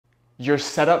Your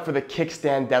setup for the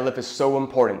kickstand deadlift is so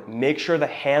important. Make sure the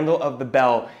handle of the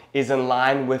bell is in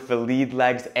line with the lead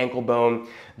leg's ankle bone.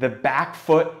 The back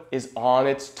foot is on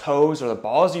its toes or the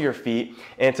balls of your feet,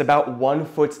 and it's about 1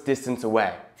 foot's distance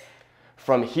away.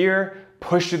 From here,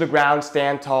 push to the ground,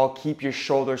 stand tall, keep your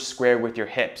shoulders square with your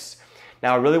hips.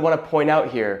 Now I really want to point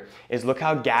out here is look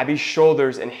how Gabby's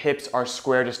shoulders and hips are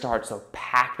square to start. So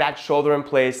pack that shoulder in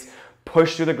place,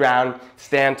 push to the ground,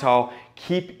 stand tall,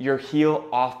 keep your heel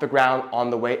off the ground on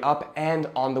the way up and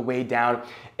on the way down,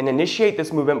 and initiate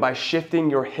this movement by shifting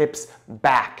your hips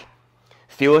back.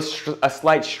 Feel a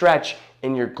slight stretch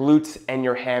in your glutes and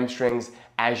your hamstrings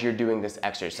as you're doing this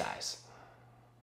exercise.